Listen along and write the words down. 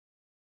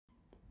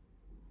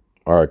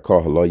All right,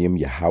 call Haloyim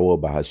Yahweh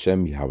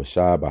Bahashem, Yahweh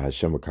Shai,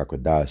 Bahashem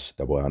Rakakwadash.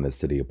 Double honors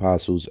to the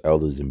apostles,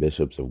 elders, and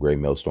bishops of Great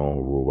Millstone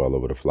who rule well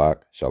over the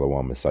flock.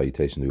 Shalom and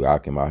salutation to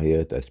Akim out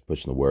here that's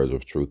pushing the words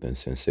of truth and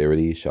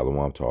sincerity.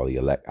 Shalom to all the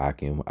elect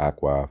Akim,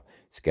 Akwav,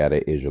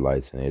 scattered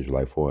Israelites, and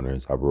Israelite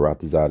foreigners.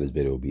 Habaratazah, this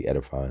video will be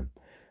edifying.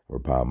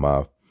 Rapam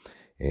Mav.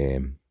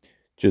 And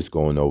just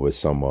going over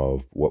some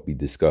of what we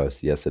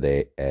discussed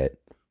yesterday at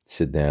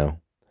Sit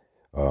Down,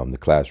 the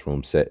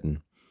classroom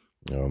setting.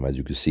 As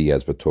you can see,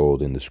 as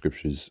foretold in the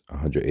scriptures,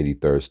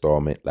 183rd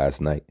installment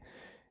last night,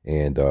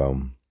 and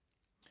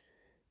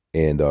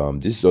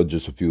these are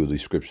just a few of the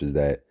scriptures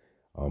that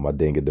I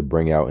didn't get to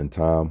bring out in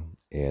time,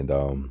 and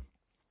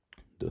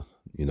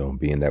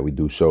being that we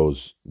do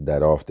shows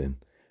that often,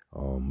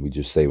 we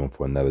just save them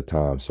for another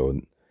time. So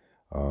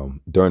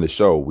during the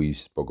show, we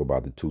spoke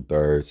about the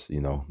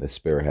 2/3. The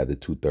Spirit had the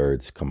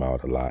 2/3 come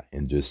out a lot,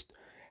 and just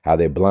how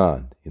they're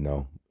blind.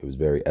 It was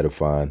very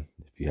edifying.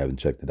 If you haven't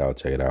checked it out,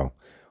 check it out.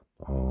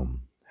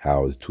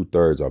 How the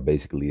 2/3 are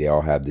basically, they all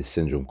have this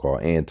syndrome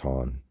called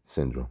Anton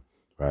syndrome,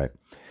 right?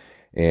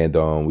 And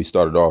we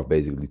started off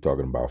basically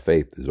talking about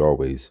faith, as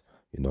always,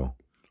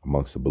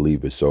 amongst the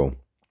believers. So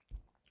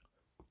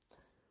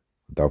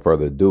without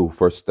further ado,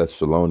 1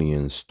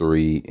 Thessalonians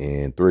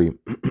 3:3,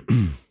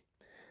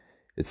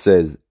 it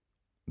says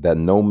that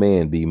no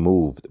man be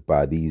moved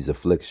by these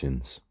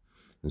afflictions.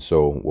 And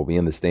so what we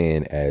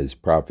understand as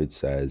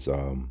prophets, as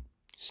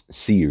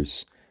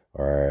seers,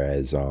 or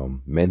as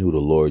men who the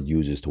Lord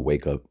uses to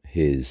wake up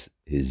his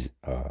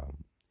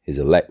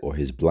elect, or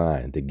his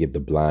blind, to give the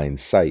blind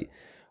sight,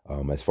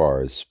 as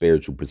far as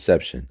spiritual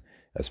perception,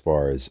 as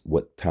far as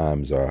what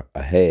times are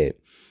ahead.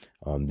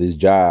 This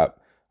job,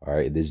 all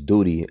right, this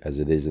duty, as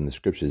it is in the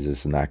scriptures,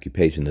 it's an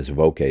occupation, it's a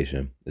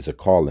vocation, it's a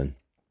calling.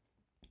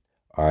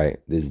 All right,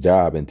 this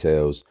job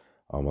entails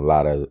a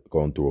lot of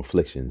going through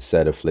afflictions,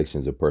 sad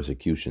afflictions of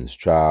persecutions,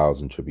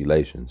 trials, and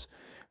tribulations.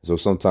 So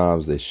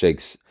sometimes it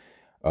shakes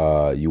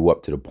you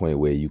up to the point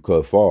where you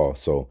could fall.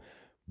 So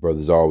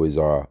brothers always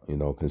are,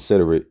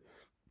 considerate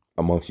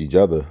amongst each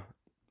other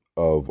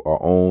of our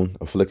own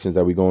afflictions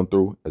that we're going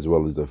through, as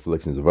well as the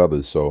afflictions of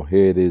others. So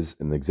here it is,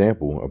 an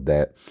example of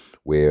that,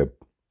 where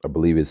I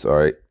believe it's all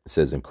right. It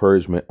says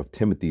encouragement of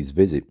Timothy's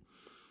visit.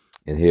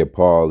 And here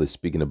Paul is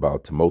speaking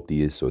about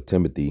Timotheus, or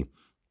Timothy,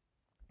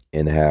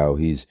 and how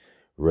he's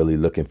really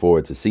looking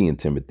forward to seeing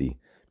Timothy.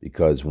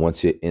 Because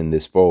once you're in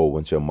this fold,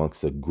 once you're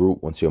amongst a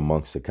group, once you're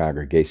amongst the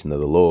congregation of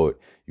the Lord,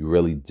 you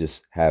really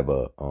just have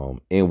a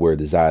inward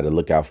desire to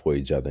look out for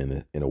each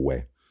other in a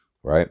way,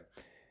 right?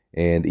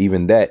 And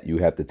even that, you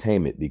have to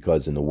tame it,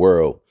 because in the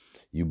world,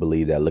 you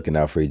believe that looking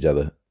out for each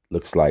other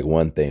looks like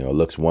one thing, or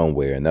looks one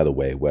way or another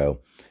way.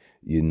 Well,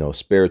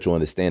 spiritual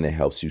understanding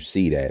helps you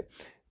see that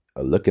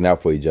looking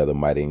out for each other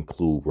might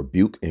include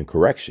rebuke and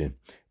correction,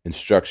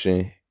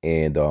 instruction,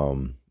 and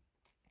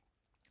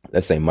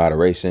let's say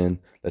moderation,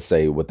 let's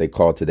say what they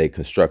call today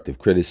constructive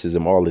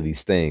criticism, all of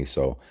these things.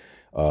 So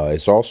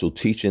it's also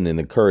teaching and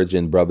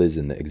encouraging brothers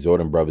and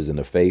exhorting brothers in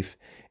the faith,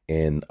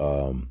 and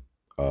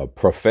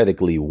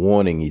prophetically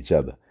warning each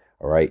other,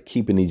 all right,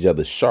 keeping each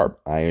other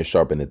sharp, iron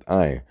sharpeneth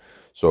iron.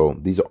 So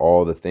these are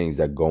all the things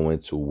that go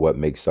into what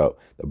makes up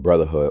the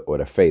brotherhood, or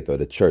the faith, or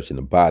the church, and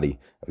the body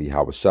of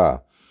Yahweh Shai.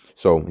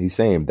 So he's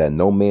saying that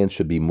no man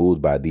should be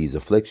moved by these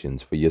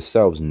afflictions, for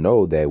yourselves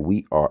know that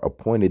we are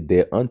appointed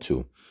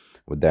thereunto.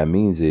 What that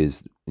means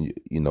is,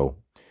 in the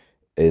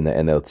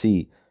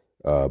NLT,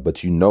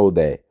 but you know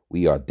that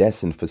we are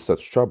destined for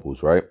such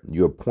troubles, right?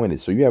 You're appointed.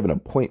 So you have an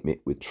appointment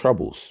with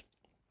troubles.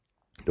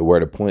 The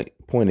word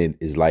appointed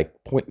is like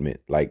appointment,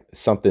 like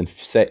something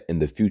set in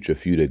the future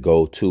for you to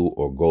go to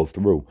or go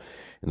through.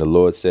 And the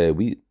Lord said,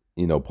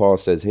 Paul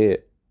says here,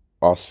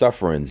 our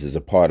sufferings is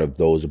a part of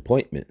those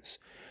appointments.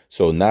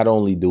 So not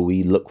only do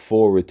we look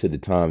forward to the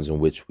times in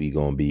which we're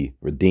going to be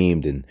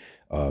redeemed and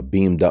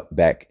beamed up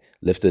back,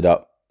 lifted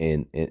up,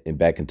 and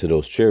back into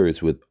those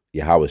chariots with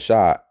Yahweh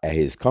Shai at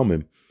his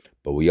coming,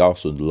 but we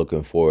also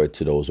looking forward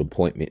to those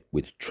appointment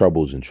with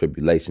troubles and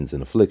tribulations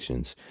and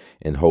afflictions,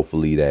 and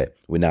hopefully that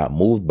we're not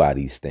moved by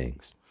these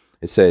things.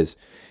 It says,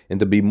 and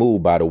to be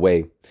moved, by the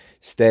way,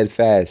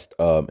 steadfast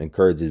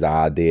encourages the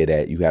idea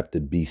that you have to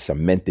be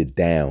cemented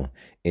down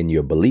in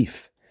your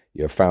belief.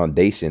 Your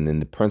foundation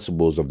and the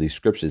principles of these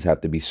scriptures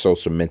have to be so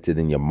cemented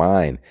in your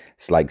mind.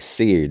 It's like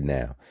seared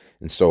now.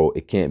 And so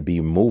it can't be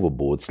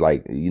movable. It's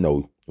like,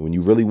 when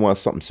you really want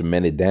something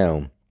cemented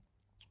down,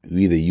 you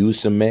either use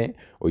cement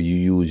or you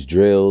use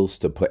drills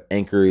to put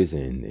anchors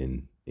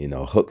and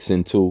hooks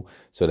into,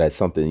 so that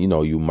something,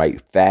 you might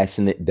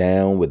fasten it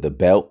down with a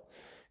belt,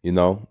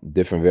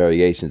 different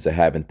variations of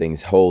having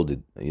things hold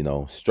it,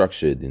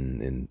 structured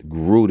and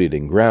rooted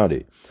and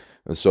grounded.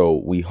 And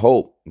so we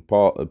hope,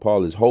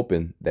 Paul is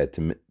hoping that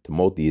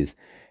Timotheus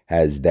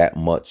has that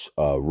much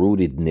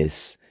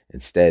rootedness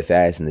and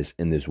steadfastness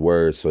in this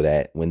word, so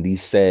that when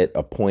these said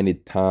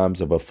appointed times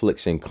of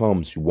affliction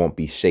comes, you won't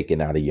be shaken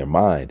out of your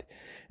mind.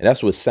 And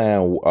that's what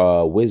sound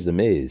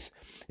wisdom is.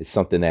 It's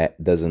something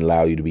that doesn't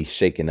allow you to be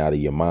shaken out of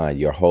your mind.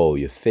 You're whole,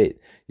 you're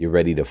fit, you're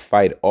ready to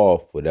fight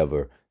off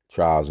whatever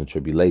trials and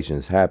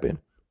tribulations happen.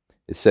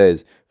 It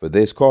says, for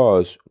this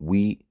cause,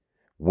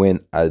 when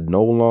I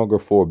no longer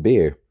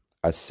forbear,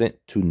 I sent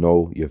to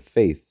know your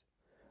faith.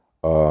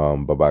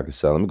 Babak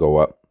said, let me go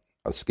up.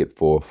 I'll skip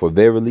 4. For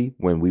verily,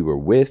 when we were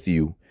with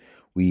you,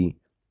 we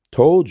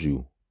told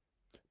you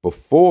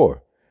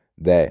before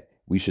that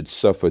we should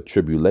suffer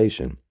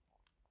tribulation,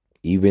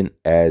 even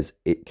as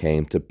it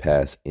came to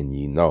pass, and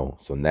ye know.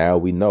 So now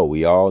we know,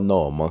 we all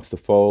know amongst the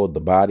fold,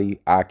 the body,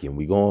 Akim,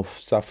 we going to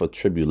suffer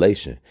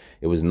tribulation.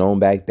 It was known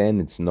back then,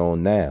 it's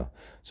known now.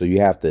 So you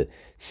have to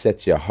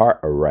set your heart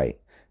aright,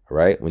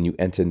 right? When you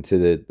enter into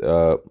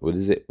the, what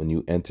is it? When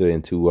you enter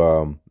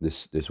into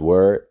this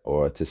word,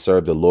 or to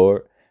serve the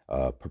Lord,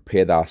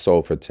 prepare thy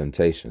soul for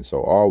temptation.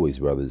 So always,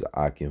 brothers,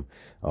 Akim,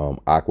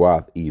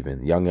 Akwath,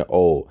 even, young and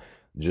old,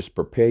 just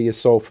prepare your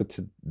soul for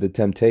the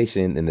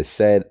temptation and the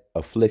sad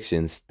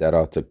afflictions that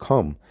are to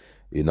come.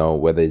 You know,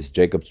 whether it's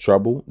Jacob's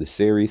trouble, the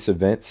serious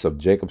events of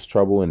Jacob's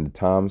trouble and the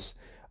times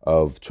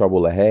of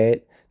trouble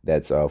ahead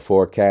that's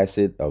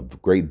forecasted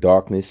of great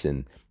darkness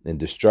and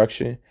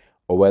destruction,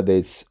 or whether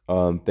it's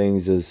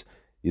things as,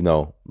 you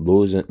know,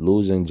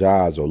 losing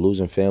jobs or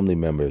losing family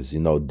members, you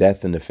know,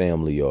 death in the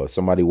family, or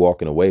somebody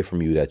walking away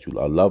from you that you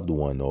a loved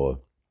one, or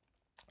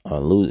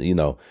you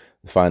know,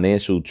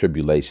 financial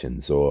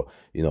tribulations, or,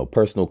 you know,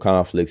 personal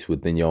conflicts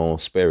within your own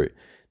spirit.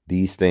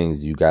 These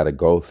things you got to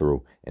go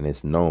through, and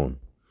it's known.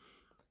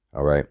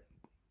 All right.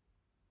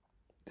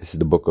 This is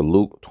the book of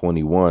Luke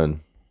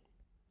 21.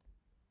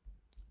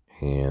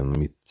 And let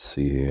me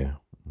see here.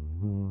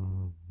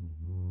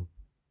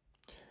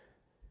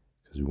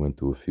 Because we went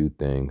through a few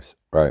things.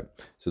 All right.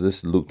 So this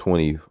is Luke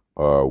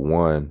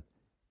 21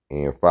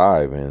 and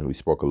 5. And we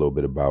spoke a little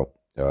bit about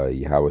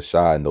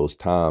Yahushua and those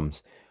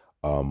times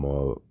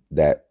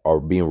that are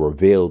being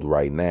revealed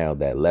right now,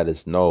 that let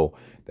us know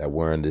that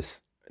we're in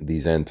these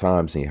end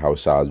times, and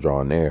Yahushua is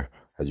drawing near.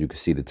 As you can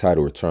see, the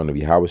title, Return of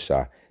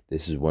Yahushua.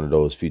 This is one of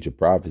those future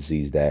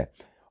prophecies that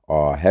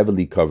are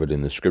heavily covered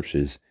in the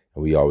scriptures,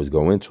 and we always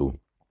go into.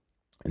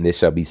 And there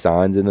shall be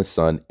signs in the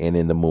sun and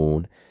in the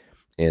moon.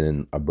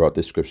 And I brought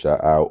this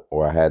scripture out,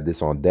 or I had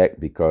this on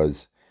deck,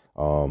 because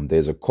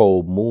there's a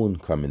cold moon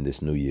coming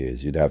this New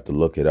Year's. You'd have to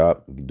look it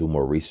up, do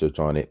more research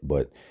on it.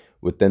 But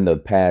within the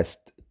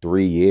past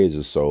 3 years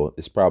or so,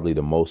 it's probably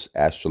the most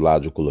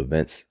astrological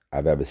events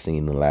I've ever seen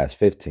in the last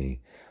 15.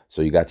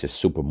 So you got your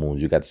super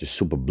moons, you got your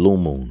super blue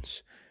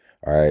moons,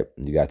 all right?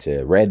 You got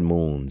your red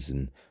moons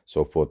and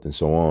so forth and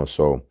so on.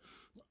 So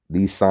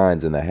these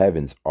signs in the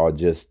heavens are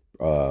just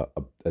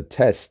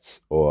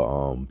tests,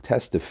 or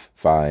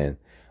testifying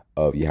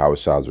of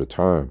Yahushua's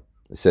return.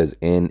 It says,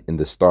 in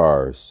the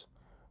stars.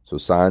 So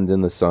signs in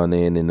the sun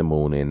and in the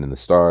moon and in the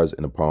stars,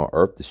 and upon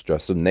earth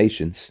distress of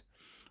nations.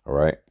 All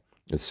right.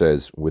 It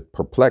says, with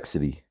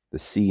perplexity, the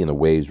sea and the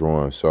waves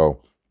roaring.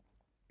 So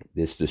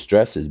this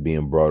distress is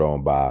being brought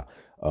on by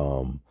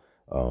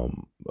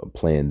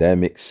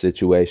pandemic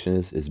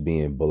situations. It's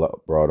being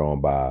brought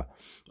on by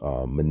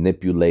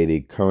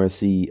manipulated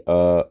currency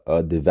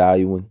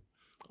devaluing,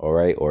 all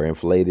right, or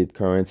inflated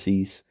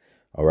currencies,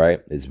 all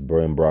right. It's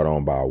being brought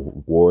on by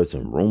wars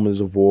and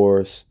rumors of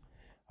wars,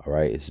 all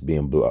right. It's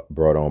being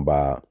brought on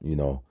by, you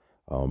know,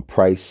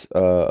 price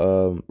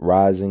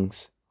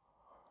risings.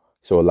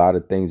 So a lot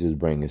of things is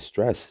bringing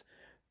stress,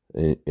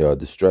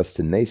 distress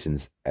to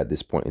nations at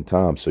this point in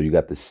time. So you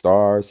got the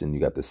stars, and you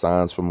got the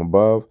signs from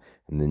above,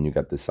 and then you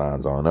got the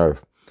signs on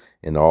earth,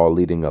 and all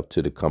leading up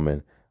to the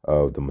coming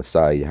of the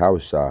Messiah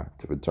Yahushua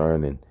to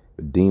return and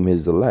redeem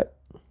his elect.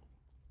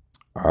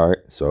 All right,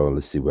 so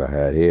let's see what I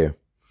had here.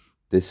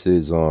 This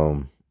is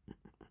okay.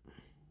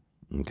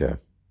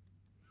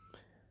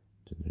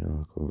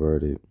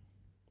 Converted.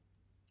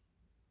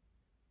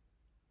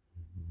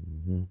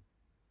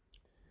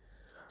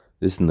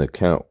 This is an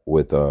account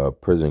with a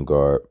prison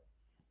guard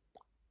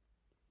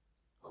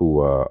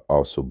who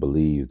also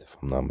believed, if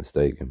I'm not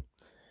mistaken.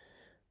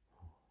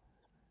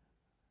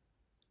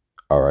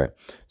 All right.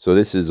 So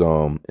this is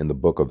in the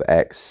book of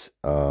Acts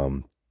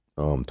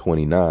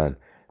 29,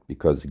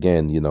 because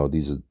again, you know,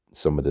 these are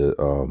some of the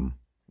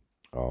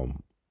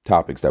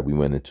topics that we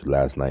went into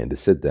last night in the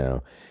sit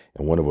down,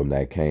 and one of them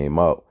that came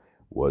up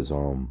was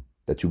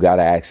that you got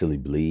to actually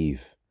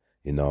believe.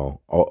 You know,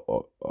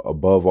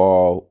 above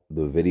all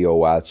the video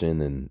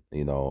watching, and,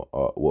 you know,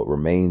 what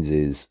remains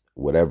is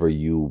whatever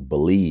you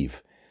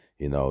believe.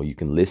 You know, you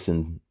can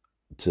listen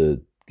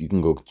to, you can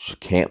go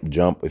camp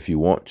jump if you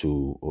want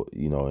to, or,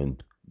 you know,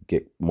 and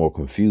get more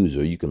confused,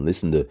 or you can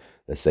listen to,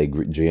 let's say,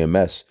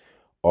 GMS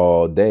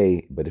all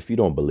day. But if you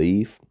don't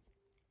believe,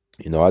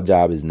 you know, our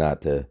job is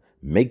not to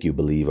make you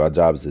believe. Our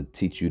job is to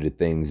teach you the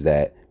things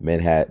that men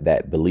had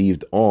that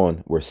believed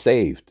on were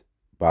saved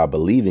by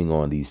believing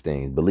on these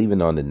things, believing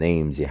on the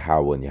names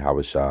Yahweh and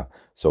Yahushua.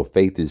 So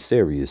faith is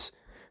serious.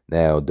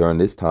 Now, during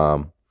this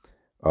time,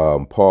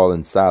 Paul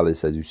and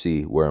Silas, as you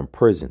see, were in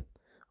prison,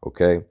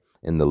 okay?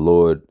 And the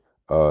Lord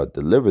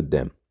delivered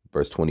them.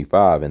 Verse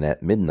 25, and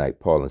at midnight,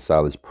 Paul and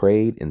Silas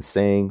prayed and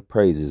sang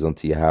praises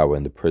unto Yahweh,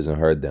 and the prison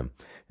heard them,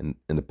 and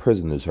the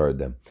prisoners heard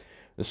them.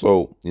 And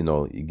so, you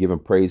know, you're giving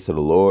praise to the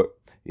Lord,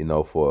 you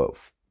know, for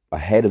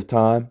ahead of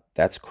time,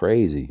 that's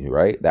crazy,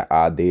 right? That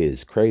idea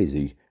is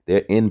crazy.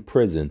 They're in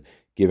prison,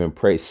 giving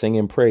praise,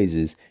 singing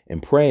praises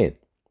and praying.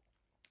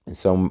 And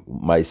some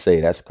might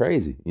say that's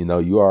crazy.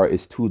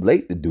 It's too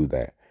late to do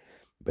that.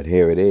 But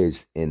here it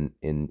is in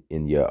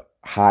your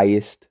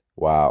highest,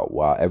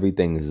 while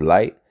everything is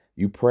light,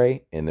 you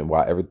pray, and then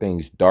while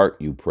everything's dark,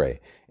 you pray.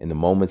 In the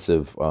moments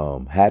of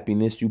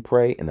happiness, you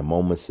pray. In the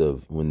moments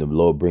of when the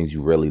Lord brings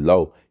you really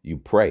low, you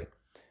pray.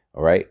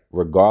 All right.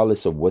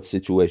 Regardless of what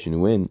situation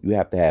you're in, you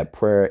have to have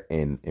prayer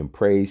and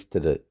praise to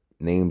the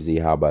names of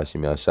Yahweh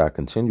Hashem Yahshua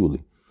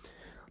continually,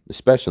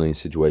 especially in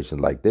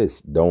situations like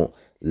this. Don't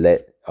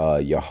let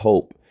your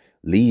hope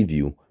leave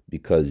you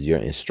because you're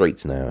in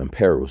straits now, in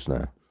perils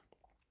now.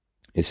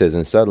 It says,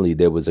 and suddenly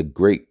there was a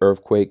great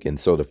earthquake, and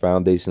so the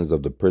foundations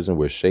of the prison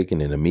were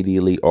shaken, and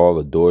immediately all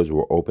the doors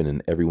were open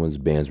and everyone's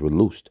bands were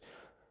loosed.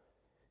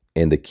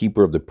 And the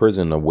keeper of the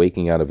prison,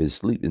 awaking out of his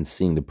sleep and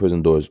seeing the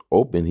prison doors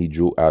open, he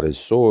drew out his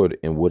sword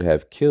and would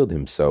have killed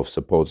himself,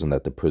 supposing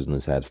that the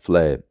prisoners had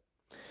fled.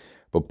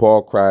 But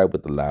Paul cried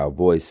with a loud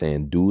voice,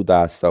 saying, do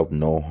thyself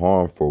no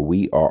harm, for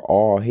we are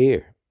all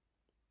here.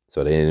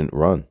 So they didn't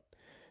run. It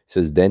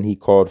says, then he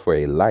called for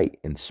a light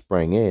and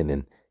sprang in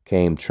and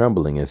came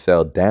trembling and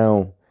fell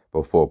down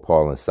before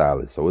Paul and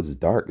Silas. So it's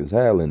dark as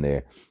hell in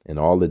there, and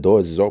all the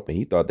doors is open.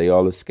 He thought they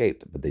all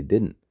escaped, but they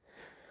didn't.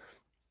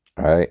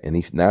 All right, and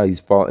he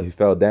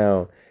fell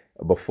down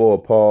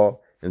before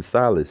Paul and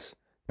Silas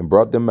and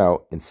brought them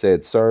out and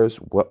said, sirs,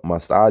 what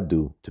must I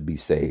do to be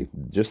saved?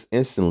 Just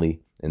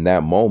instantly in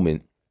that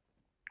moment,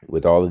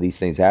 with all of these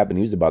things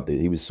happening,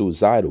 he was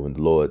suicidal, and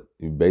the Lord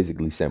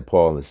basically sent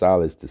Paul and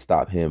Silas to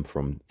stop him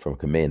from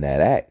committing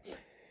that act.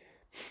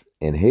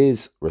 And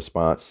his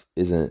response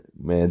isn't,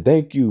 man,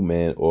 thank you,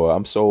 man, or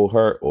I'm so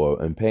hurt,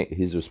 or in pain.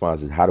 His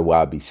response is, how do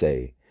I be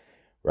saved?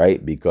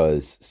 Right?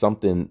 Because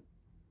something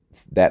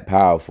that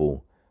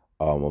powerful,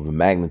 of a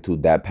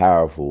magnitude that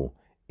powerful,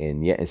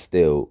 and yet and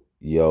still,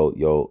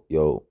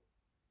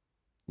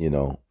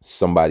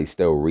 somebody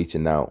still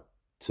reaching out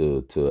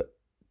to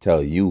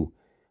tell you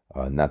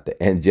not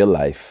to end your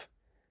life,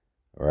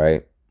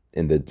 right?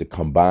 And the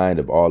combined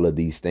of all of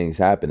these things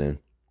happening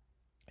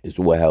is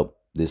what helped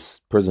this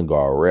prison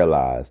guard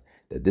realize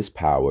that this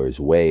power is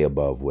way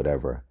above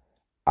whatever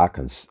I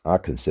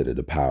consider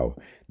the power.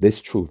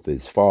 This truth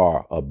is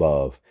far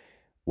above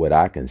what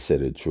I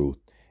consider truth.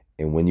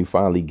 And when you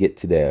finally get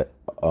to that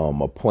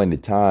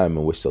appointed time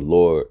in which the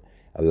Lord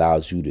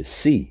allows you to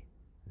see,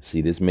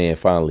 this man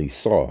finally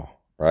saw,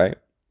 right?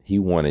 He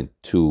wanted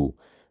to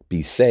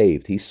be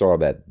saved. He saw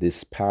that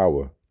this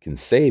power can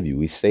save you.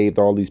 He saved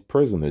all these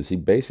prisoners. He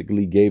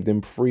basically gave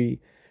them free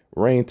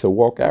reign to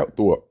walk out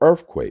through an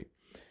earthquake.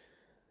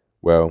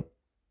 Well,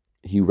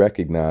 he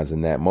recognized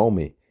in that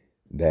moment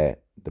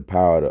that the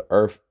power of the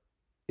earth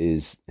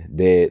is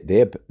their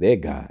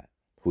God,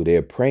 who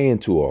they're praying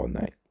to all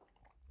night.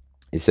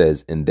 It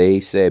says, and they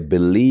said,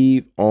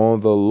 believe on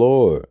the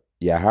Lord,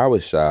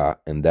 Yahweh,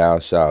 and thou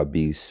shalt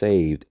be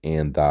saved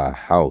in thy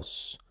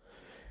house.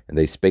 And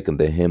they spake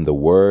unto him the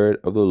word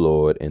of the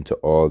Lord, and to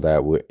all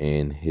that were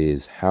in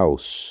his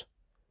house.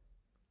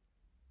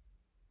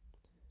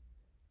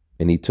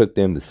 And he took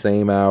them the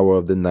same hour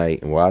of the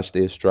night, and washed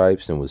their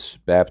stripes, and was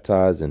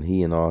baptized, and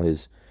he and all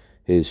his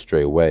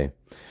straightway.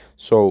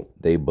 So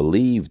they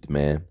believed,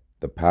 man.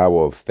 The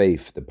power of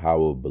faith, the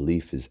power of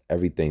belief is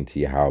everything to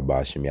Yahweh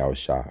Hashem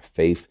Yahushua.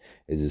 Faith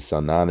is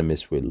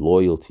synonymous with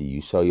loyalty.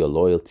 You show your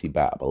loyalty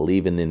by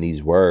believing in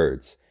these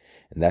words.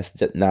 And that's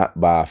just not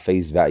by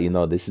face value.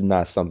 This is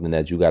not something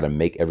that you got to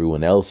make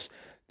everyone else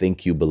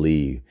think you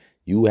believe.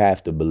 You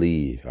have to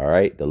believe, all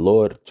right? The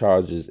Lord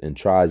charges and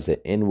tries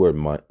the inward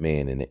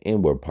man and the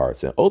inward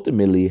parts. And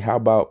ultimately, how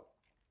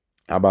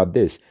about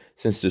this?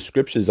 Since the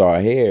scriptures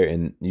are here,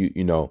 and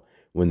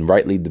when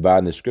rightly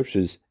dividing the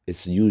scriptures,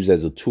 it's used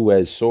as a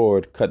two-edged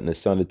sword, cutting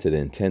asunder to the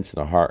intents of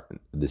the heart,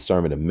 the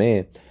discernment of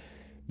man.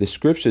 The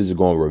scriptures are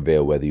going to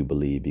reveal whether you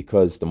believe,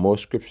 because the more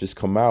scriptures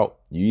come out,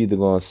 you're either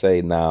going to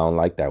say, nah, I don't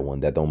like that one,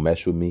 that don't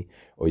mesh with me,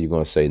 or you're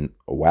going to say,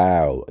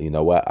 wow, you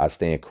know what, I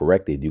stand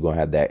corrected. You're going to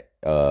have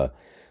that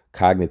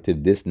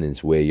cognitive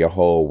dissonance where your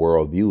whole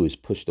worldview is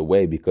pushed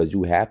away, because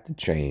you have to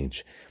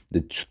change.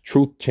 The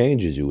truth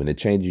changes you, and it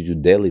changes you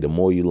daily. The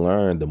more you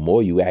learn, the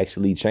more you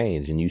actually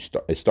change, and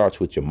it starts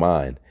with your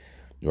mind,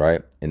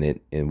 right? And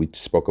we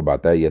spoke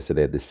about that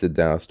yesterday. To sit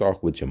down,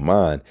 start with your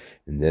mind,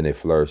 and then it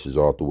flourishes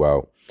all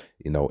throughout,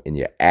 in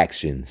your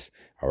actions,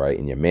 all right,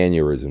 in your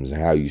mannerisms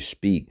and how you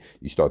speak.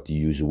 You start to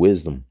use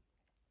wisdom,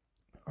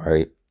 all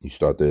right? You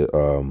start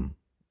to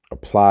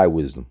apply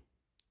wisdom.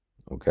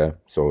 Okay,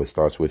 so it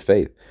starts with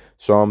faith.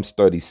 Psalms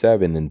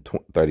 37 and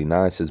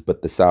 39 says,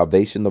 but the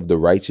salvation of the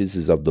righteous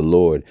is of the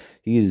Lord.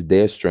 He is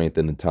their strength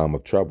in the time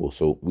of trouble.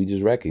 So we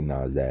just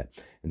recognize that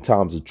in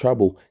times of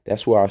trouble,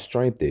 that's where our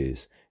strength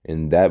is.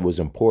 And that was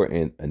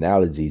important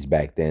analogies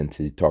back then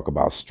to talk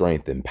about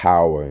strength and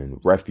power and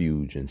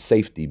refuge and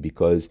safety,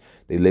 because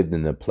they lived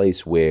in a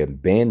place where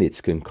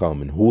bandits can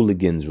come and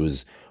hooligans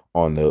was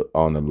on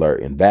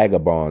alert, and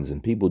vagabonds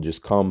and people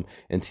just come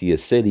into your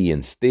city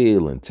and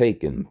steal and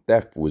take, and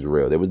theft was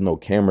real. There was no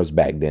cameras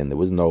back then. There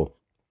was no,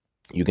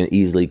 you can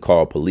easily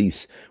call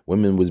police.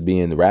 Women was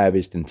being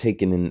ravished and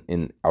taken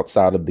in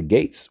outside of the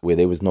gates where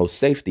there was no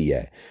safety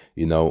at.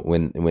 You know,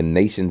 when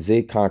nations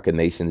did conquer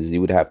nations, you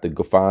would have to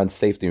go find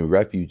safety and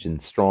refuge in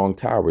strong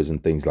towers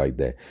and things like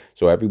that.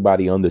 So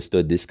everybody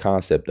understood this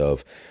concept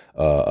of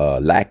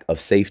lack of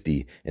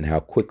safety and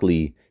how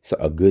quickly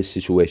a good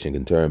situation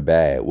can turn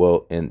bad.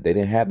 Well, and they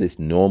didn't have this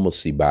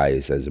normalcy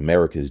bias as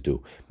Americans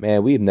do.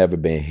 Man, we've never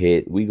been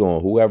hit.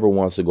 Whoever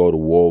wants to go to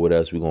war with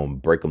us, we're gonna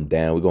break them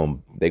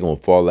down. They're gonna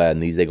fall out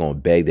knees. They're gonna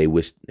beg. They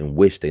wish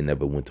they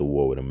never went to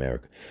war with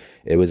America.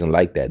 It wasn't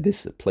like that.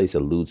 This place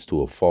alludes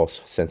to a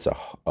false sense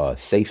of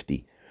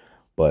safety.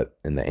 But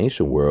in the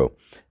ancient world,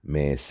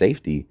 man,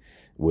 safety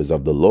was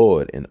of the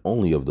Lord and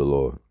only of the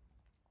Lord.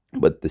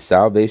 But the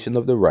salvation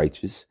of the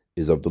righteous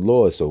is of the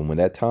Lord. So when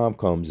that time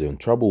comes and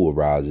trouble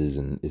arises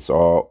and it's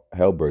all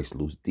hell breaks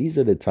loose, these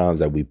are the times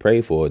that we pray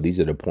for. These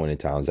are the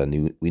appointed times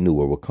we knew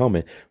what were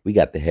coming. We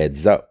got the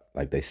heads up,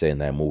 like they say in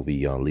that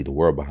movie, Leave the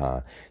World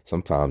Behind.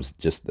 Sometimes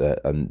just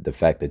the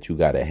fact that you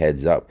got a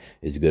heads up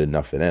is good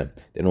enough for them.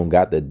 They don't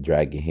got to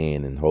drag your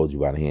hand and hold you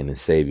by the hand and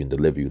save you and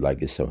deliver you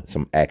like it's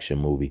some action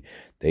movie.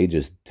 They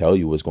just tell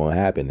you what's going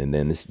to happen, and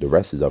then the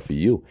rest is up for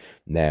you.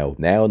 Now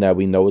that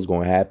we know what's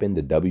going to happen,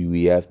 the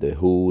WEF, the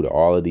WHO,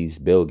 all of these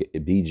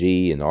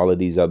BG, and all of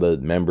these other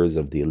members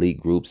of the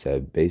elite groups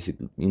have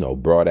basically,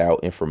 brought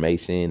out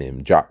information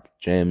and dropped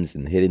gems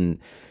and hidden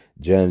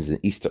gems and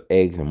Easter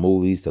eggs and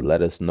movies to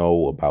let us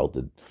know about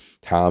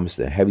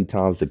the heavy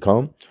times to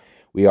come.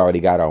 We already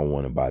got our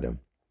warning by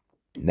them.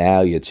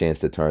 Now your chance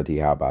to turn to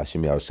Yahweh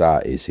Shem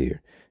Yahushua is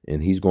here,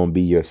 and he's going to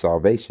be your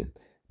salvation.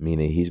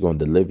 Meaning he's going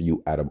to deliver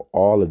you out of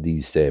all of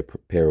these said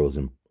perils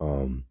and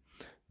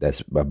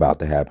that's about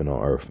to happen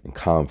on earth and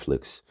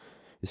conflicts.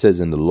 It says,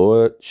 and the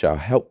Lord shall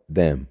help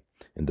them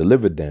and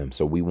deliver them.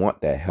 So we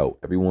want that help.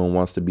 Everyone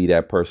wants to be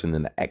that person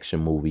in the action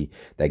movie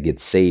that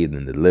gets saved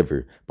and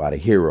delivered by the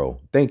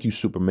hero. Thank you,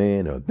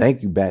 Superman, or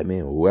thank you,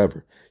 Batman, or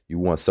whoever. You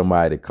want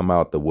somebody to come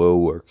out the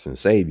woodworks and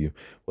save you.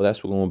 Well,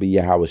 that's what's going to be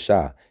Yahweh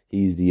Shah.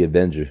 He's the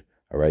avenger.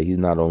 All right, he's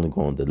not only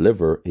going to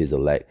deliver his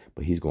elect,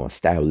 but he's going to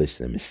establish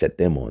them and set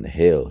them on the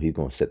hill. He's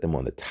going to set them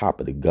on the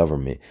top of the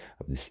government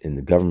in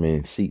the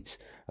government seats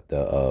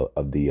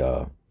of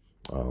the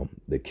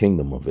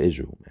kingdom of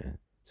Israel, man.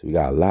 So we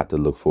got a lot to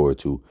look forward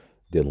to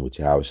dealing with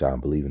Yahweh Shah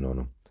and believing on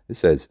him. It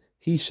says,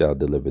 he shall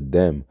deliver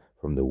them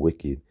from the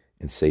wicked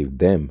and save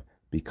them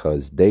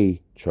because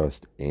they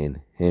trust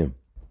in him.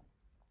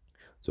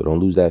 So don't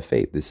lose that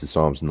faith. This is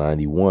Psalms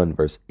 91,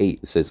 verse 8.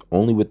 It says,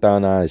 only with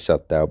thine eyes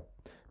shalt thou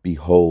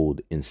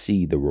behold and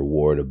see the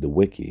reward of the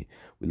wicked.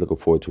 We're looking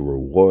forward to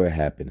reward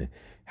happening.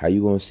 How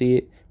you going to see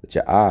it? With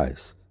your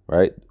eyes,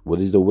 right? What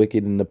is the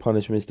wicked and the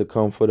punishments to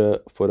come for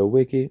the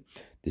wicked?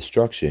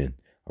 Destruction,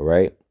 all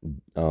right?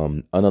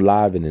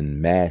 Unaliving in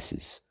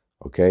masses,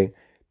 okay?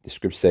 The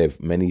scripture says,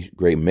 many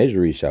great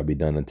miseries shall be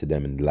done unto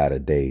them in the latter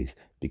days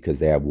because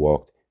they have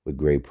walked with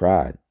great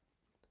pride.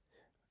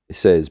 It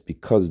says,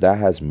 because thou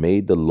hast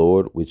made the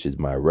Lord, which is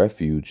my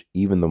refuge,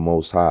 even the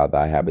Most High,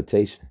 thy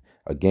habitation.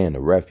 Again, a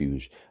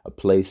refuge, a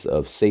place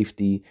of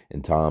safety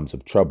in times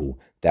of trouble.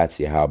 That's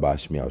Yahweh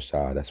Shem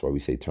Yahushua. That's why we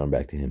say turn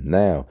back to him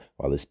now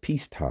while it's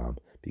peacetime,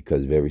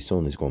 because very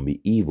soon it's going to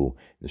be evil.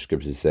 The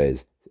scripture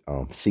says,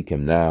 seek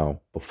him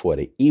now before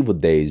the evil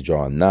days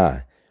draw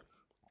nigh.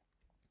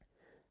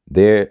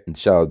 There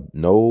shall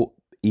no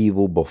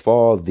evil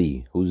befall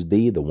thee. Who's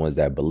thee? The ones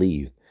that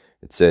believe.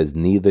 It says,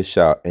 neither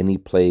shall any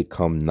plague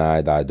come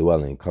nigh thy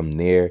dwelling. Come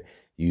near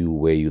you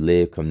where you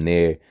live. Come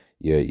near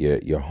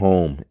your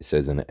home, it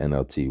says in the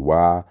NLT.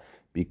 Why?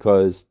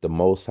 Because the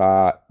Most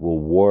High will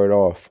ward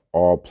off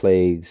all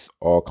plagues,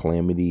 all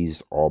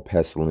calamities, all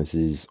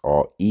pestilences,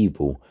 all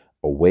evil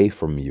away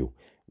from you.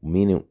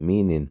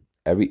 Meaning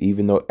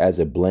even though as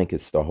it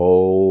blankets the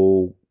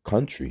whole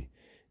country,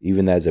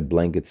 even as it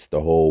blankets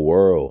the whole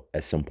world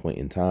at some point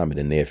in time in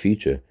the near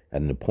future,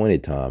 at an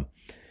appointed time,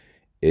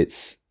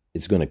 it's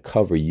going to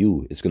cover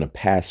you. It's going to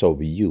pass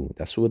over you.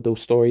 That's what the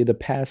story of the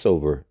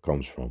Passover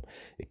comes from.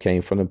 It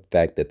came from the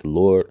fact that the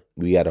Lord,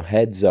 we had a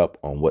heads up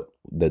on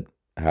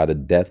how the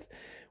death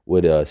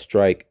would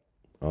strike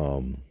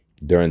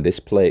during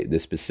this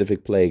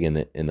specific plague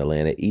in the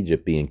land of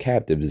Egypt, being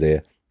captives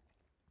there.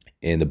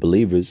 And the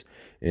believers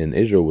in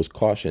Israel was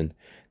cautioned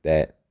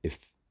that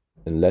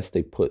unless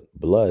they put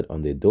blood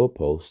on their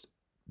doorpost,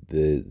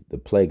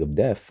 the plague of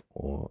death,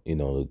 or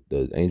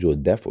the angel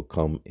of death, would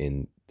come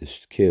and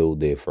kill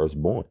their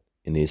firstborn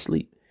in their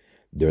sleep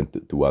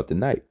throughout the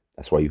night.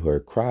 That's why you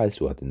heard cries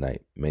throughout the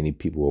night. Many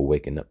people were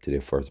waking up to their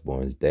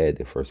firstborns dead,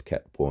 their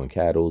firstborn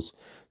cattle,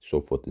 so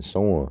forth and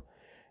so on,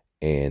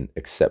 and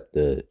except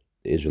the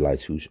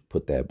Israelites who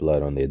put that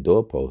blood on their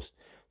doorpost.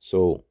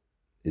 So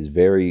this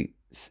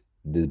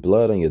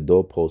blood on your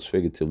doorpost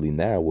figuratively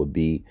now would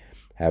be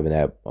having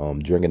that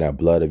drinking that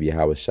blood of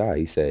Yahweh Shai.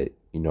 He said,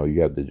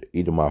 you have to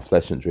eat of my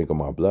flesh and drink of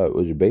my blood,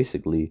 which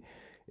basically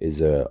is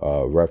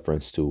a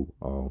reference to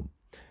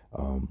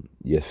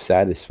You're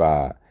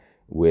satisfied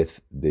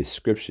with the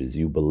scriptures.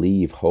 You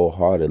believe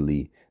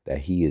wholeheartedly that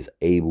he is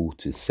able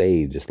to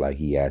save, just like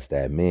he asked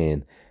that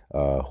man,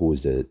 who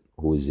is the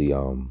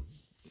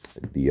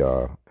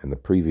in the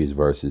previous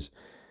verses,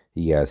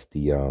 he asked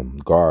the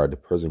guard, the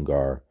prison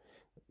guard,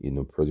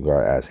 prison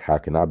guard asked, how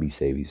can I be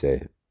saved? He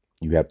said,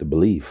 you have to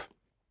believe.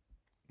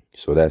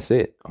 So that's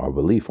it. Our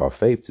belief, our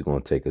faith is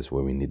going to take us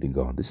where we need to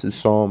go. This is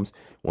Psalms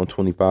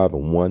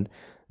 125:1.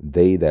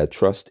 They that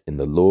trust in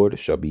the Lord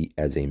shall be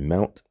as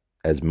Mount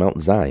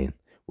Zion,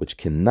 which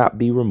cannot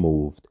be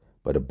removed,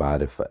 but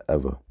abideth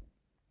forever.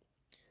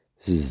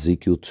 This is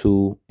Ezekiel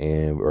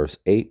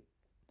 2:8.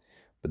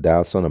 But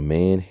thou son of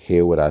man,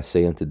 hear what I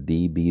say unto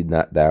thee. Be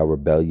not thou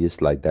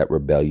rebellious like that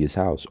rebellious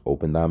house.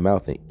 Open thy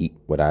mouth and eat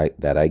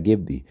that I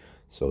give thee.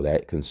 So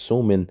that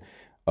consuming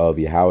of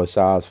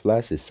Yahweh's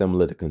flesh is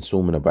similar to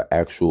consuming of an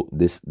actual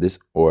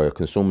or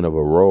consuming of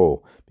a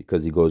roll,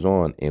 because he goes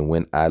on, and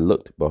when I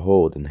looked,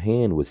 behold, an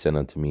hand was sent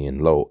unto me,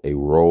 and lo, a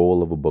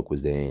roll of a book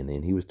was therein,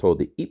 and he was told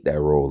to eat that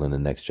roll in the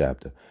next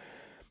chapter.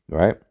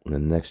 Right? In the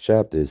next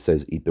chapter it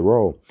says eat the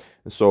roll.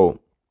 And so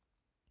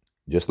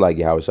just like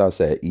Yahweh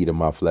said, eat of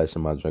my flesh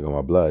and my drink of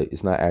my blood,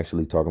 it's not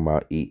actually talking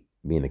about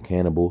being a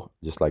cannibal,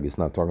 just like it's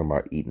not talking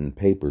about eating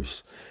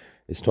papers.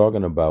 It's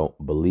talking about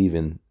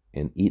believing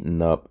and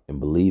eating up and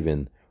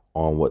believing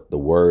on what the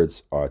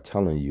words are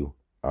telling you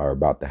are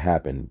about to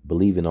happen,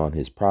 believing on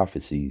his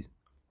prophecies,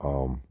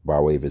 by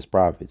way of his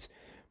prophets,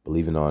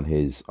 believing on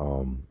his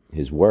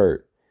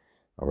word,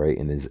 all right,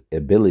 and his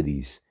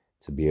abilities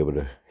to be able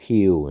to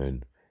heal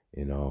and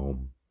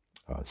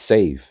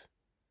save.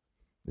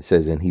 It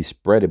says, and he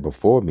spread it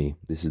before me.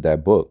 This is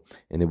that book.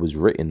 And it was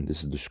written,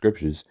 this is the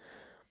scriptures,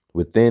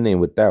 within and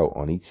without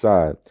on each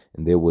side.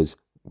 And there was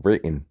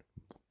written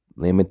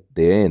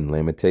therein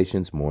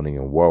lamentations, mourning,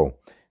 and woe.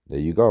 There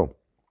you go.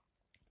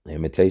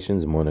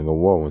 Lamentations, mourning, and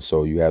woe. And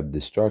so you have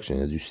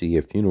destruction, as you see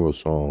here, funeral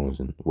songs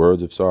and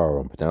words of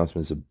sorrow and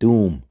pronouncements of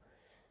doom.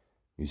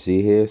 You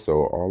see here,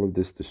 so all of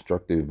this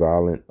destructive,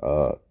 violent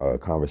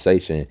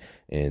conversation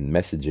and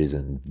messages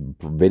and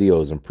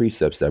videos and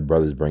precepts that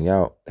brothers bring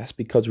out, that's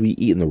because we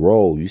eating the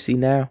roll. You see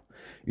now?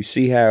 You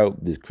see how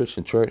the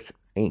Christian church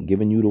ain't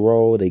giving you the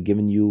roll? They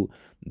giving you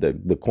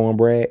the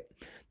cornbread.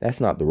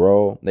 That's not the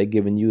roll. They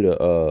giving you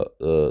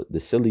the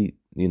silly,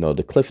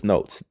 the Cliff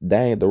Notes.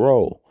 That ain't the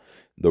roll.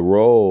 The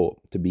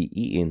roll to be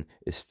eaten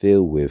is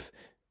filled with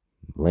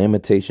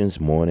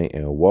lamentations, mourning,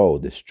 and woe,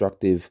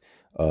 destructive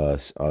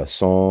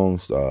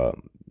songs,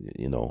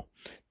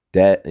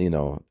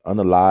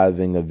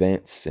 unaliving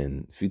events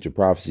and future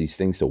prophecies,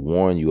 things to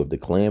warn you of the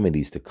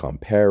calamities to come,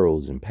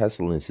 perils and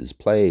pestilences,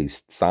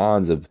 plagues,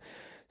 signs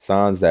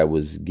that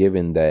was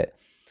given that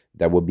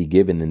will be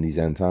given in these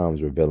end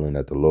times, revealing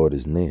that the Lord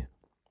is near.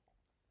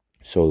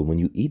 So when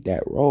you eat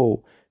that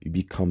roll, you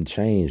become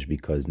changed,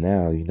 because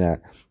now you're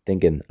not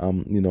thinking,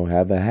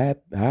 have a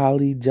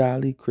holly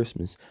jolly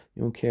Christmas.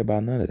 You don't care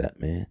about none of that,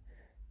 man.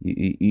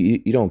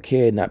 You don't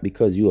care, not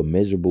because you're a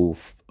miserable,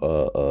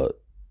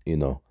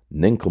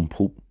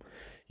 nincompoop.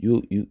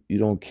 You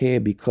don't care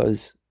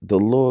because the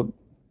Lord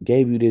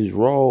gave you this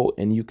roll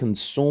and you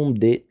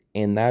consumed it,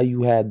 and now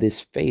you have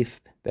this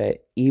faith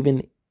that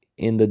even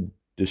in the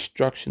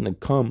destruction to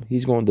come,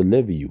 he's going to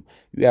deliver you.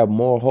 You have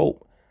more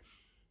hope.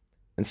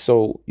 And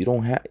so you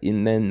don't have,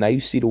 and then now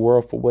you see the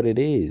world for what it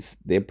is.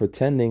 They're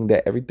pretending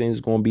that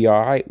everything's going to be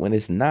all right when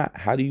it's not.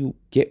 How do you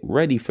get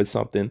ready for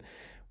something?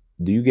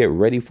 Do you get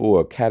ready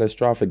for a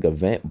catastrophic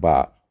event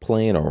by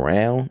playing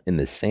around in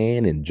the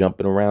sand and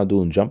jumping around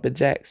doing jumping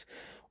jacks?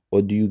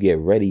 Or do you get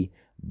ready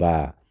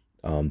by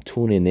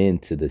tuning in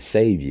to the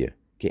Savior,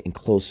 getting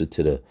closer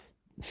to the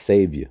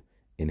Savior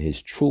in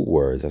his true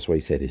words? That's why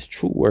he said his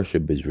true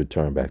worship is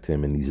returned back to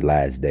him in these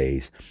last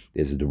days.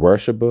 There's the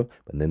worshiper,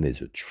 but then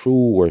there's a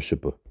true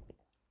worshiper.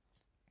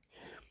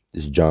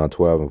 This is John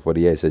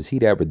 12:48. It says, he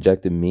that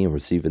rejected me and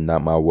receiveth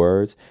not my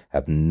words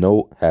have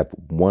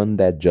one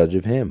that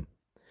judgeth him.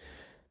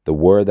 The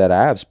word that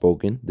I have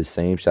spoken, the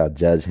same shall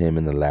judge him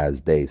in the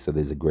last day. So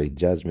there's a great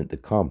judgment to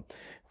come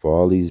for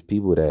all these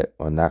people that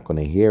are not going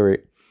to hear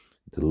it.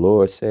 The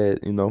Lord said,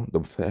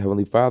 the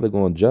Heavenly Father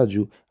going to judge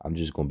you. I'm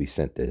just going to be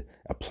sent to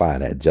apply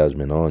that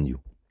judgment on you.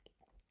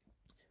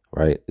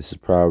 Right? This is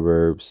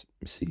Proverbs,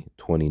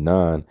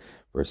 29,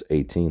 verse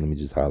 18. Let me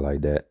just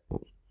highlight that.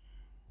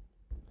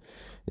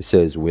 It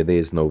says, where there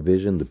is no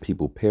vision, the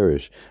people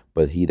perish,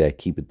 but he that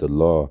keepeth the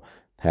law,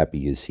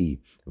 happy is he.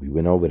 We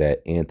went over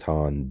that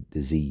Anton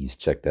disease.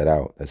 Check that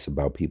out. That's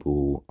about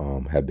people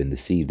who have been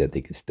deceived that they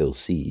can still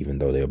see even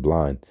though they're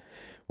blind.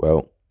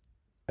 Well,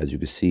 as you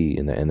can see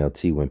in the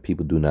NLT, when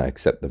people do not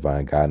accept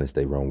divine guidance,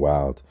 they run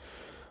wild.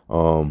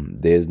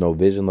 There's no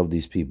vision of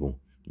these people,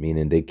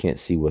 meaning they can't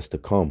see what's to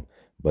come,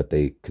 but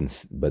they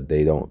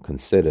don't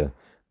consider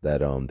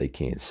that they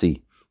can't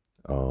see.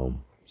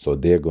 So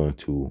they're going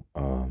to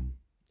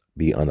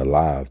be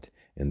unalived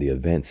in the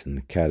events and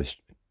the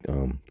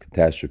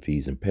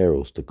catastrophes and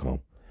perils to come.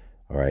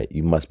 All right,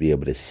 you must be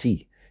able to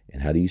see.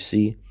 And how do you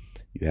see?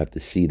 You have to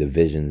see the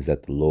visions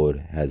that the Lord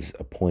has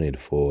appointed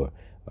for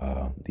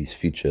these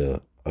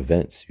future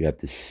events. You have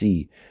to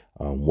see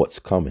what's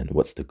coming,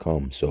 what's to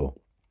come. So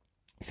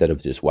instead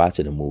of just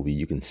watching a movie,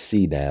 you can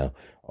see now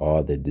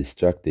all the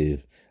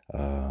destructive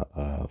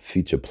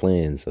future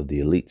plans of the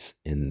elites,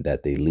 and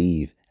that they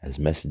leave as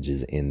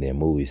messages in their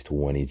movies to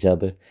warn each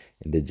other,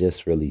 and they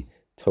just really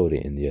told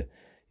it in their,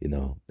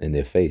 in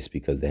their face,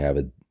 because they have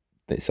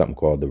something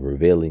called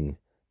the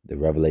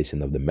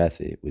revelation of the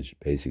method, which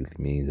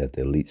basically means that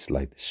the elites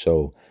like to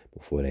show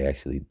before they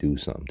actually do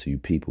something to you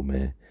people,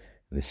 man.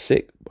 And it's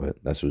sick, but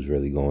that's what's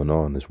really going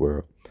on in this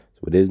world.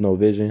 So where there's no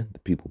vision, the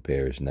people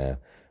perish now.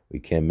 We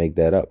can't make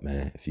that up,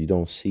 man. If you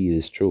don't see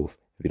this truth,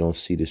 if you don't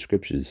see the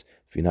scriptures,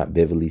 if you're not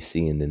vividly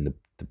seeing and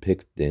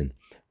depicting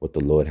what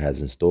the Lord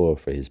has in store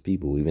for his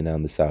people, even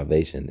down to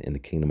salvation in the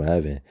kingdom of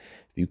heaven,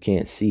 if you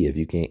can't see, if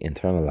you can't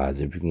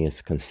internalize it, if you can't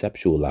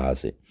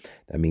conceptualize it,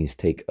 that means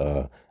take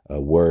a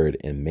word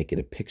and make it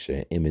a picture,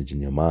 an image in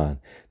your mind,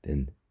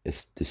 then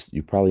it's just,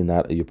 you're probably of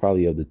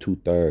the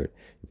 2/3. You're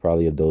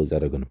probably of those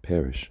that are going to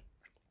perish.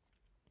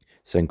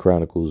 2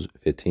 Chronicles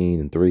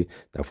 15:3.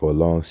 Now for a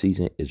long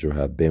season, Israel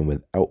have been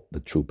without the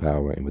true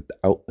power, and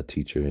without a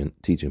teacher and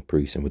teaching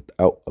priest, and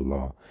without a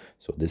law.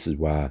 So this is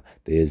why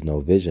there is no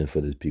vision for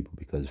this people,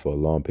 because for a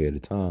long period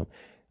of time,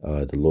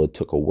 the Lord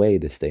took away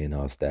the stay in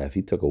our staff.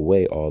 He took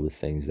away all the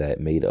things that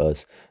made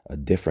us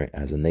different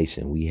as a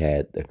nation. We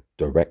had a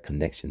direct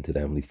connection to the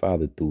Heavenly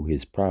Father through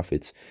his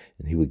prophets,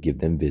 and he would give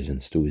them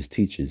visions through his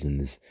teachers in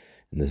this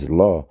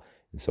law.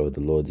 And so the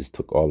Lord just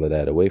took all of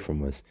that away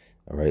from us.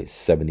 All right,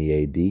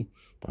 70 AD.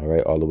 All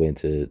right, all the way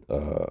into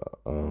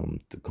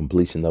the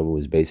completion of it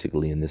was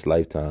basically in this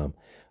lifetime.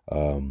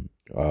 In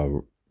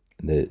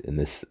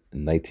this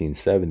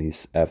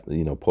 1970s,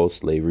 after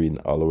post-slavery, and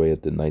all the way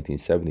up to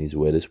 1970s,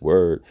 where this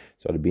word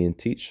started being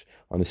taught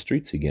on the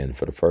streets again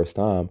for the first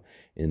time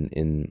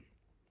in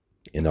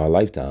our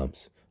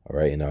lifetimes. All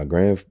right, in our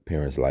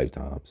grandparents'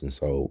 lifetimes, and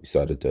so we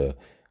started to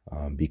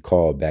be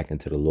called back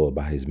into the Lord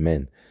by his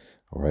men.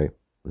 All right,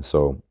 and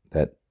so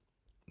that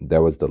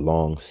was the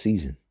long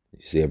season.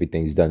 You see,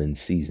 everything's done in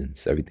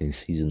seasons. Everything's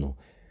seasonal.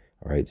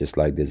 All right, just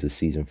like there's a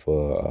season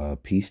for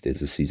peace,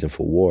 there's a season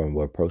for war, and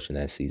we're approaching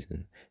that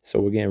season. So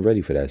we're getting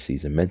ready for that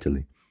season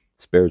mentally,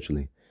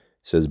 spiritually. It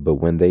says, but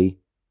when they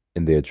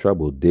in their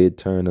trouble did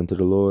turn unto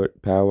the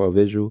Lord, power of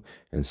Israel,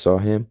 and saw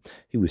him,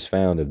 he was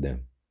found of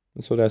them.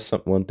 And so that's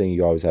one thing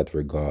you always have to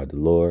regard. The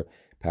Lord,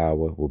 power,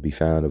 will be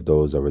found of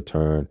those that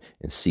return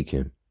and seek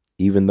him.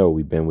 Even though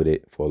we've been with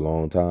it for a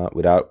long time,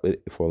 without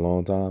it for a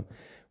long time,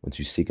 once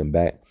you seek him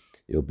back,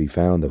 you'll be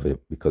found of it,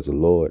 because the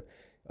Lord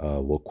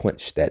will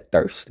quench that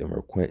thirst, and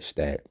will quench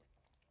that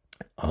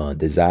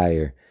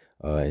desire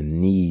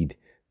and need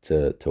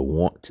to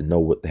want to know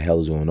what the hell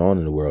is going on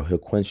in the world. He'll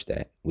quench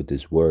that with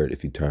this word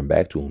if you turn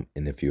back to him,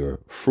 and if your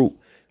fruit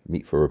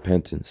meet for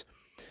repentance.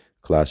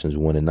 Colossians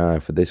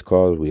 1:9. For this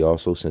cause we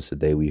also, since the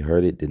day we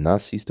heard it, did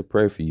not cease to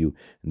pray for you,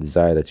 and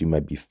desire that you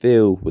might be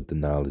filled with the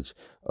knowledge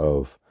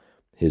of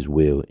his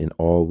will in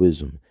all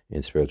wisdom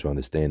and spiritual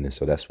understanding.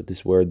 So that's what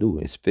this word do.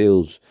 It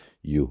fills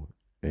you.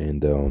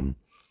 And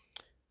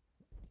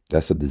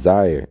that's a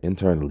desire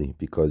internally,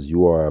 because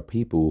you are a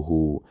people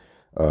who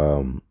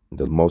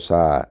the Most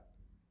High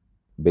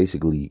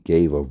basically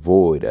gave a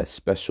void, a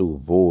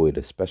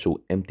special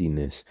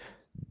emptiness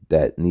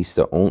that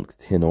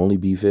can only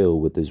be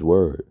filled with this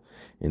word.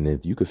 And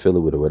if you could fill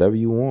it with whatever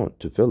you want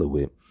to fill it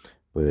with,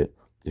 but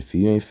if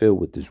you ain't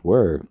filled with this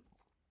word,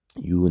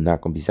 you're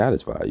not going to be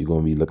satisfied. You're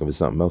going to be looking for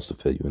something else to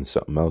fill you in,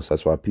 something else.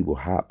 That's why people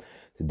hop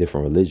to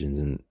different religions.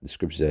 And the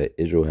scripture that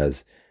Israel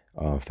has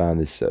found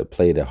this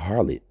played a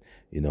harlot,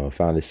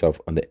 found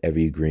itself under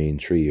every green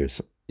tree, or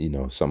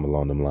something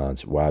along them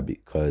lines. Why?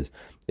 Because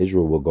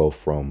Israel will go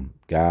from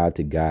God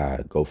to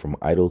God, go from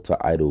idol to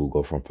idol,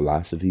 go from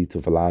philosophy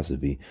to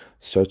philosophy,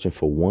 searching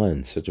for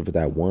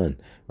that one,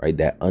 right?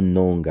 That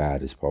unknown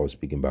God, as Paul was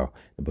speaking about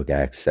in the book of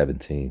Acts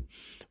 17,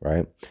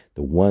 right?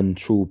 The one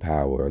true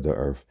power of the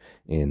earth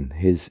and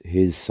his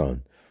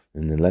son.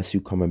 And unless you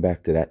coming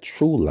back to that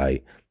true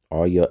light,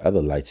 all your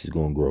other lights is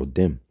going to grow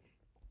dim.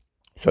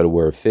 So the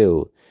word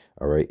filled,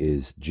 all right,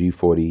 is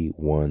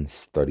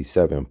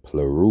G4137,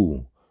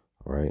 plural,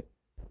 all right,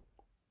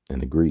 in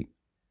the Greek.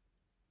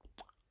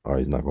 All right,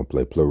 he's not going to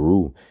play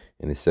plural.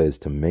 And it says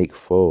to make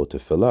full, to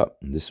fill up.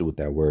 And this is what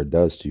that word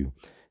does to you.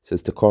 It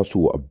says to cause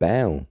to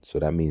abound. So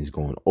that means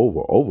going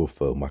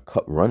overfill. My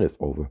cup runneth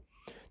over.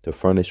 To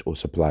furnish or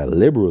supply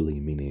liberally,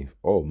 meaning,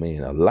 oh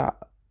man, a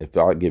lot. If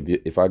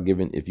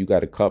you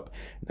got a cup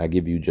and I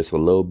give you just a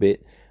little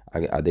bit,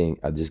 I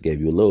just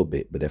gave you a little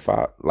bit. But if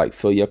I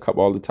fill your cup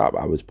all the top,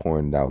 I was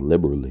pouring it out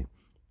liberally.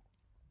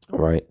 All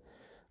right.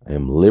 I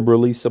am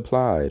liberally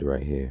supplied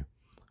right here.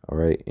 All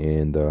right.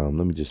 And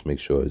let me just make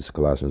sure it's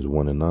Colossians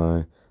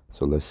 1:9.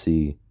 So let's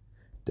see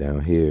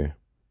down here.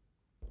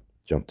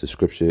 Jump to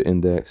scripture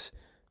index.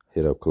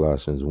 Hit up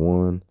Colossians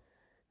 1:9.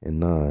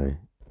 And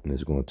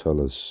it's going to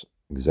tell us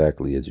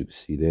exactly, as you can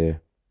see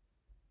there.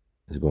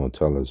 It's going to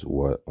tell us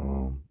what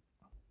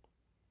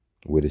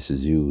where this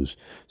is used.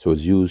 So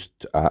it's used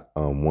to,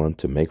 one,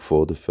 to make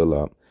full, to fill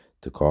up,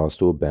 to cause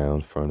to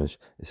abound, furnish.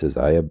 It says,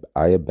 I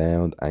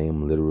abound, I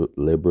am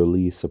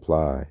liberally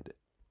supplied.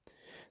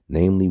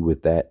 Namely,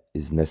 with that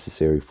is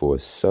necessary for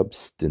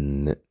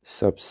subsistence.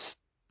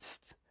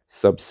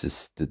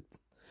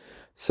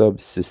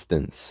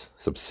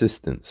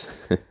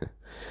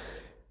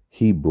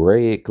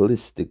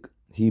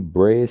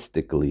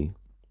 Hebraistically,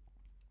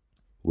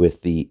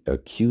 with the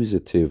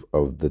accusative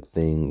of the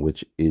thing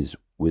which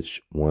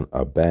one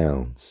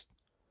abounds,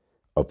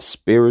 of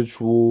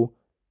spiritual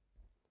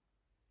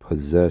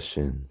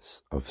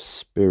possessions,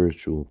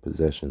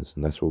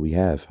 And that's what we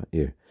have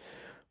here.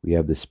 We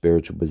have the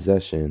spiritual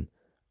possession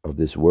of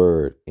this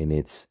word, and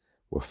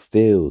we're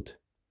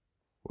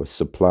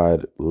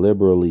supplied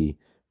liberally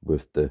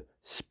with the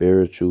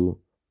spiritual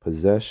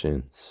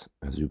possessions,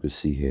 as you can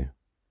see here.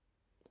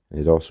 And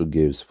it also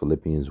gives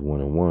Philippians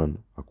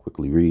 1:1. I'll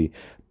quickly read.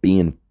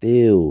 Being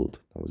filled,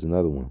 that was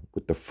another one,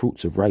 with the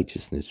fruits of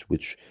righteousness,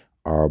 which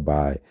are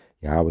by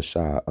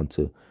Yahweh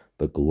unto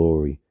the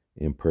glory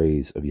and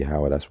praise of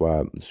Yahweh. That's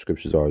why the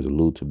scriptures always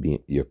allude to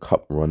being your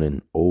cup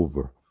running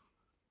over.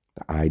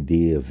 The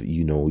idea of,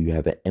 you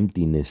have an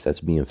emptiness that's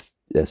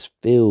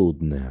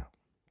filled now.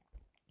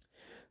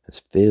 That's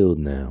filled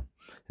now.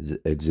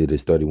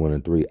 Exodus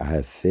 31:3. I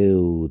have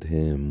filled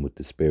him with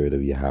the spirit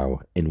of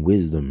Yahweh in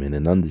wisdom and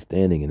in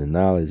understanding and in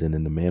knowledge and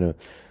in the manner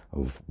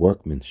of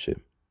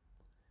workmanship.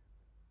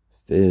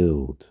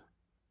 Filled.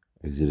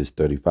 Exodus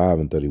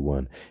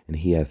 35:31. And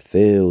he hath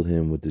filled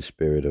him with the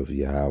spirit of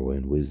Yahweh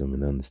in wisdom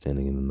and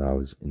understanding and in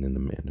knowledge and in the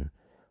manner,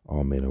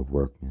 all manner of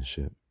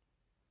workmanship.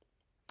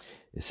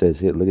 It says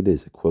here, look at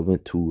this,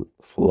 equivalent to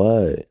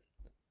flood.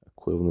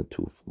 Equivalent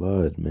to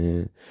flood,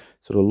 man.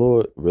 So the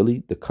Lord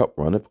really, the cup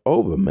runneth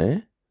over,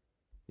 man.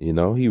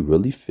 He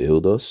really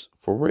filled us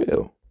for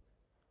real.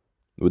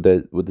 Would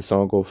the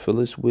song go,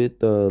 fill us with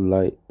the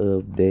light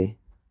of day?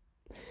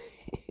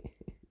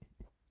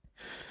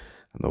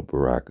 I know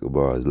Barack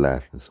Obama is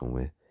laughing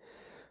somewhere.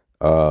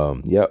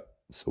 Yep.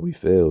 So we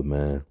failed,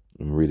 man.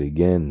 Let me read it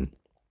again.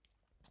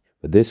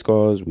 For this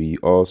cause, we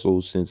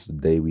also, since the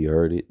day we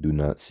heard it, do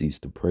not cease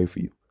to pray for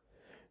you,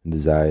 and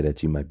desire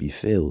that you might be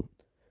filled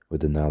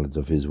with the knowledge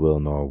of his will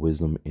and all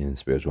wisdom and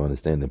spiritual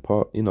understanding.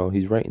 Paul,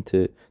 he's writing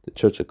to the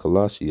church of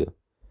Colossia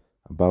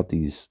about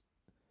these,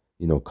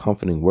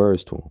 comforting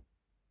words to him.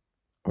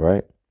 All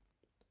right.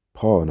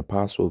 Paul, an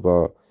apostle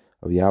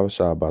of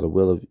Yahweh by the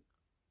will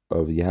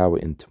of Yahweh,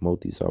 and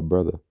Timothy, our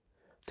brother,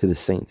 to the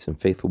saints and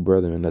faithful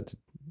brethren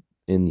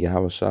in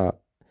Yahweh,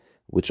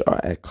 which are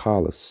at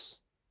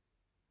Colossus,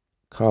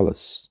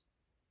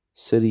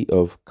 city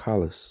of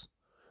Colossus.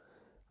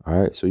 All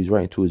right, so he's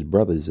writing to his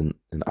brothers and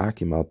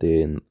Akim out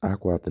there, and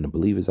Aquath and the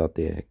believers out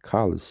there at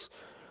Colossus.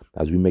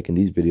 As we're making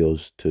these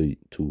videos to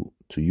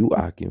you,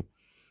 Akim,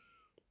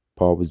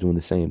 Paul was doing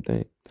the same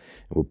thing.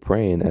 And we're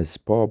praying, as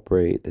Paul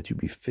prayed, that you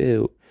be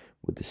filled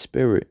with the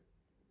Spirit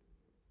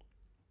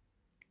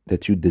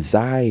that you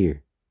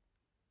desire,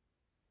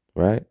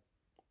 right?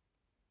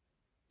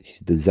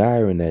 He's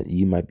desiring that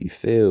you might be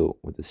filled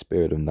with the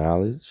spirit of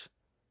knowledge,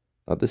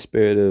 not the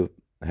spirit of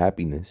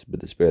happiness,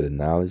 but the spirit of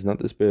knowledge, not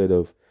the spirit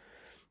of,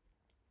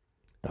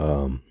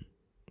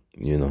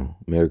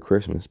 Merry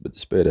Christmas, but the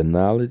spirit of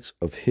knowledge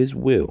of his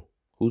will.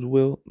 Whose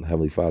will? The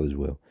Heavenly Father's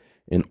will.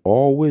 In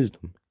all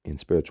wisdom and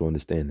spiritual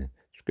understanding.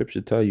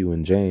 Scripture tell you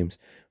in James,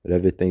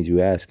 whatever things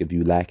you ask, if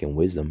you lack in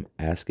wisdom,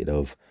 ask it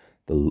of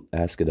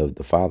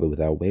the Father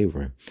without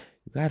wavering.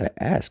 You gotta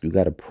ask, you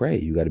gotta pray,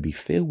 you gotta be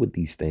filled with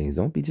these things.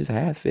 Don't be just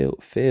half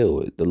filled.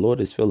 The Lord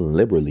is filling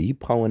liberally. He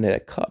pouring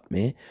that cup,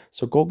 man.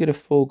 So go get a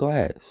full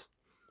glass.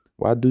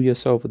 Why do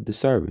yourself a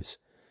disservice?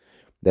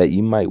 That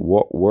you might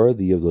walk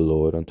worthy of the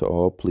Lord unto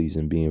all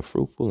pleasing, being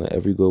fruitful in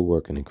every good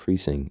work and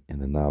increasing in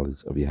the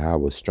knowledge of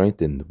Yahweh,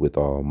 strengthened with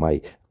all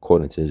might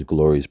according to his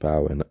glorious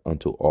power, and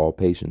unto all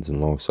patience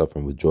and long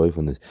suffering with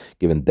joyfulness,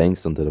 giving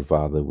thanks unto the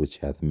Father, which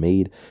hath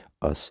made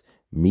us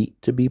meet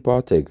to be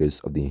partakers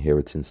of the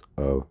inheritance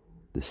of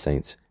the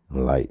saints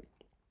in light.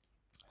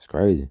 It's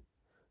crazy.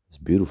 It's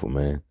beautiful,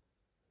 man.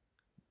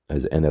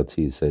 As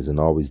NLT says, and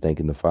always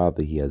thanking the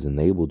Father, he has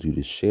enabled you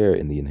to share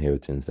in the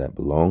inheritance that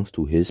belongs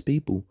to his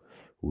people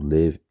who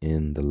live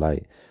in the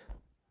light.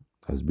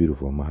 That's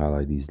beautiful. I'm going to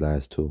highlight these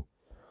last two.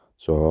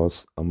 So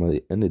I'm going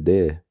to end it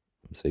there. I'm going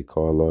to say,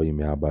 call Allah, Yim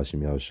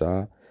Yahbashim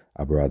Yahushua.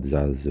 I brought this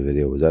out as a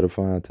video. Was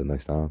edifying. Until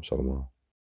next time, Shalom.